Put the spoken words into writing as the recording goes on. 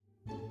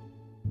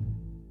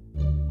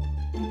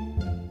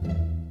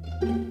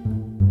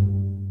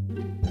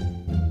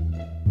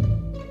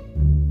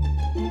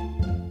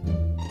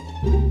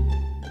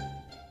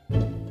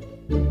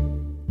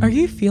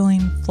you feeling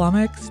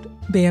flummoxed,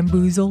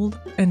 bamboozled,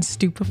 and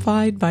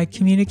stupefied by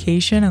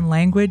communication and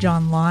language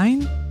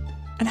online?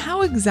 And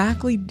how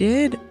exactly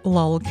did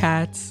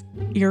lolcats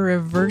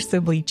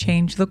irreversibly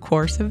change the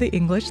course of the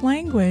English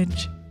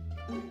language?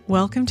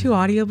 Welcome to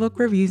Audiobook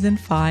Reviews in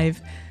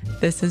 5.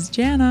 This is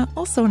Jana,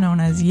 also known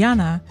as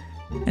Yana,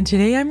 and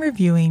today I'm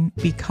reviewing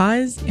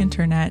Because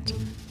Internet: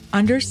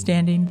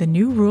 Understanding the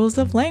New Rules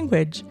of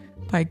Language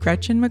by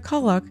Gretchen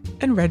McCulloch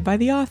and read by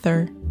the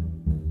author.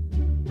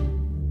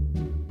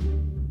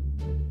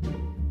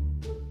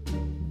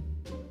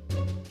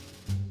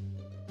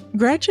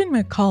 Gretchen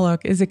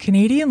McCulloch is a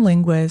Canadian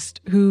linguist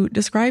who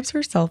describes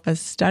herself as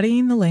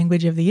studying the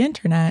language of the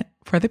internet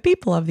for the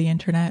people of the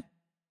internet.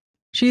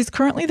 She is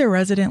currently the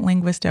resident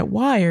linguist at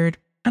Wired,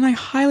 and I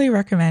highly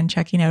recommend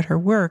checking out her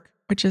work,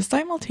 which is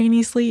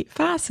simultaneously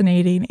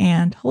fascinating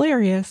and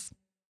hilarious.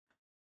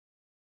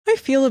 I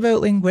feel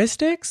about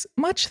linguistics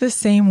much the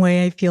same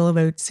way I feel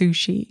about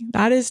sushi.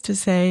 That is to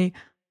say,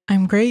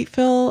 I'm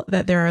grateful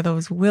that there are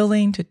those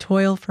willing to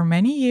toil for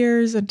many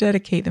years and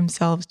dedicate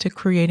themselves to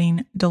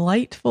creating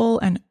delightful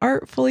and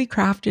artfully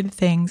crafted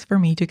things for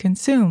me to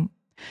consume,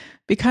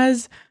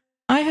 because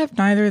I have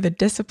neither the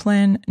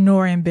discipline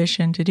nor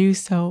ambition to do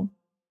so.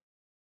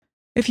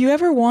 If you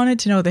ever wanted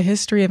to know the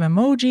history of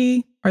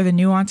emoji, or the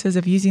nuances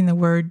of using the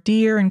word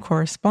dear in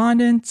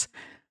correspondence,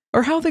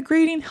 or how the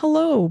greeting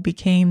hello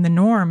became the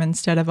norm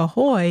instead of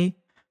ahoy,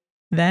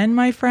 then,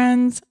 my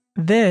friends,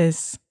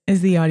 this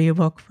is the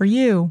audiobook for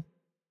you.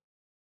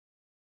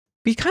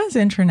 Because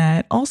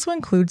Internet also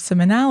includes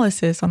some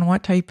analysis on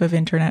what type of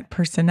Internet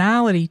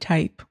personality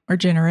type or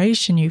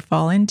generation you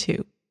fall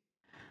into.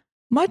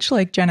 Much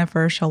like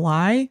Jennifer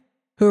Shalai,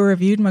 who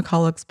reviewed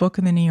McCulloch's book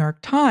in the New York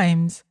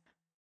Times,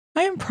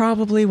 I am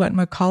probably what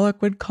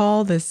McCulloch would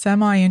call the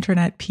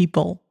semi-Internet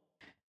people,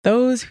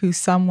 those who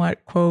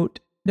somewhat, quote,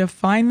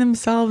 define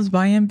themselves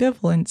by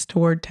ambivalence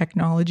toward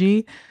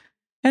technology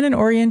and an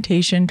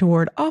orientation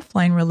toward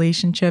offline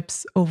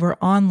relationships over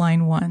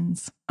online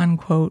ones,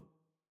 unquote.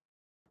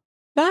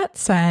 That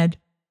said,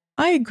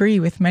 I agree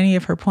with many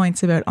of her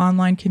points about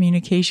online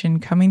communication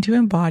coming to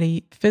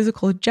embody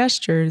physical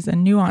gestures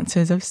and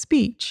nuances of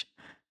speech,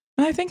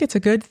 and I think it's a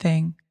good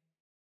thing.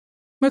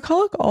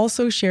 McCulloch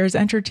also shares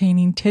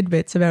entertaining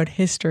tidbits about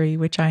history,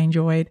 which I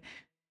enjoyed,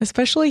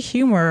 especially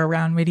humor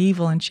around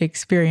medieval and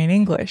Shakespearean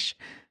English,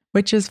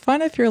 which is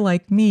fun if you're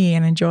like me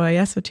and enjoy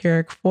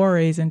esoteric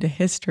forays into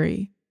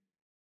history.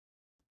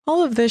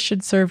 All of this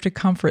should serve to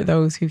comfort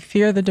those who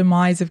fear the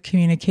demise of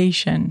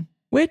communication,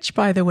 which,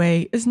 by the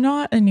way, is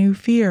not a new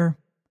fear.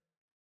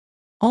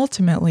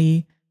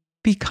 Ultimately,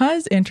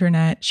 Because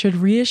Internet should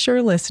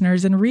reassure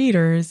listeners and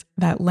readers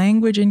that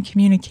language and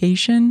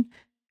communication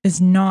is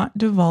not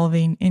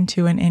devolving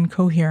into an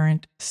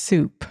incoherent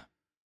soup.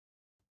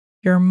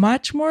 You're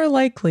much more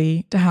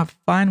likely to have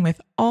fun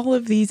with all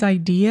of these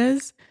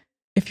ideas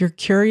if you're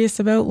curious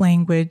about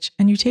language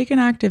and you take an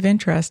active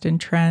interest in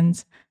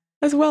trends,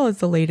 as well as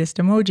the latest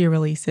emoji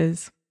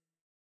releases.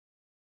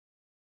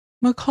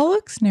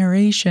 McCulloch's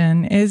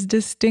narration is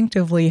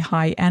distinctively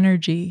high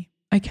energy.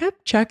 I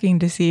kept checking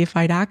to see if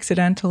I'd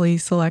accidentally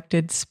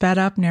selected sped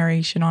up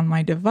narration on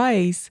my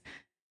device,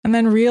 and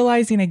then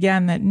realizing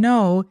again that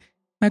no,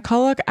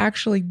 McCulloch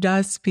actually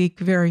does speak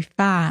very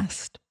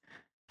fast.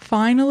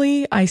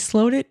 Finally, I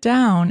slowed it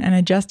down and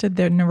adjusted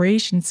the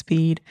narration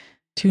speed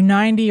to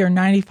 90 or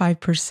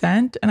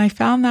 95%, and I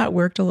found that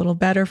worked a little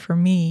better for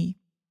me.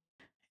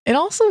 It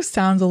also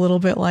sounds a little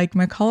bit like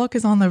McCulloch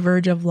is on the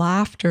verge of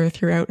laughter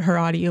throughout her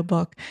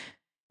audiobook,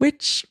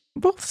 which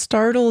both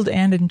startled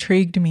and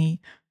intrigued me.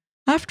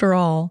 After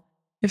all,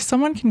 if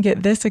someone can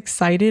get this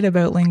excited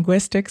about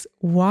linguistics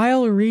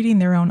while reading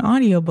their own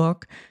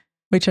audiobook,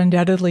 which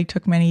undoubtedly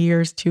took many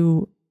years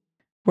to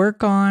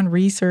work on,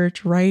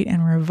 research, write,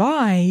 and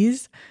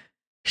revise,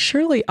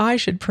 surely I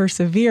should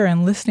persevere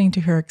in listening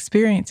to her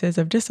experiences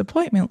of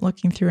disappointment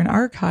looking through an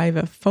archive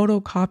of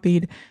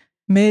photocopied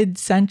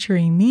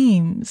mid-century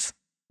memes.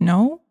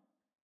 No?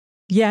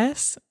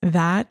 Yes,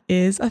 that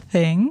is a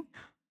thing.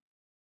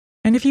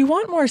 And if you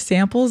want more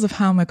samples of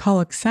how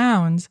McCulloch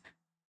sounds,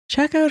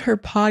 check out her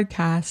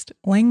podcast,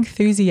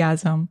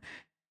 Lingthusiasm,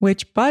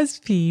 which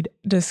BuzzFeed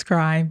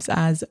describes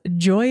as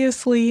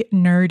joyously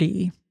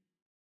nerdy.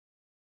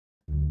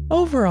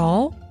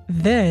 Overall,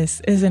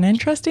 this is an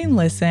interesting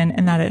listen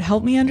in that it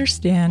helped me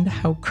understand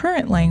how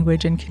current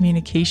language and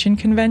communication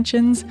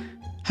conventions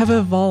have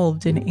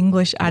evolved in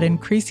English at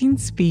increasing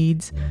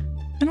speeds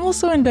and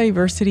also in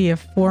diversity of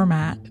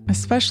format,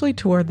 especially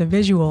toward the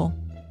visual.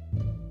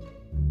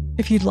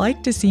 If you'd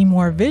like to see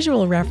more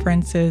visual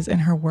references in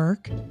her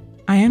work,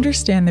 I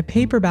understand the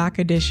paperback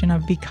edition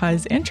of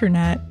Because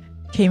Internet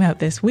came out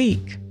this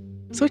week,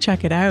 so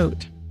check it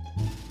out.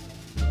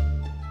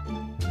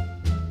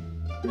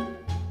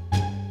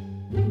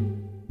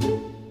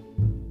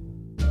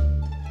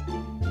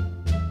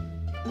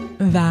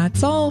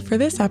 That's all for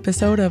this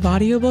episode of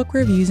Audiobook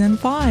Reviews in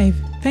 5.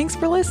 Thanks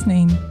for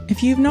listening.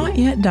 If you've not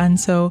yet done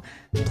so,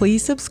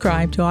 please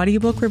subscribe to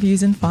Audiobook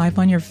Reviews in 5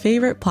 on your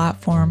favorite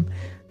platform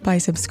By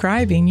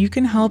subscribing, you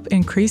can help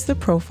increase the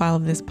profile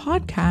of this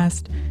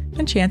podcast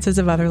and chances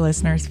of other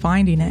listeners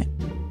finding it.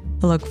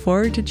 I look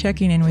forward to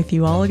checking in with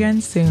you all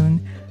again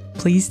soon.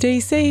 Please stay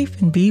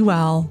safe and be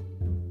well.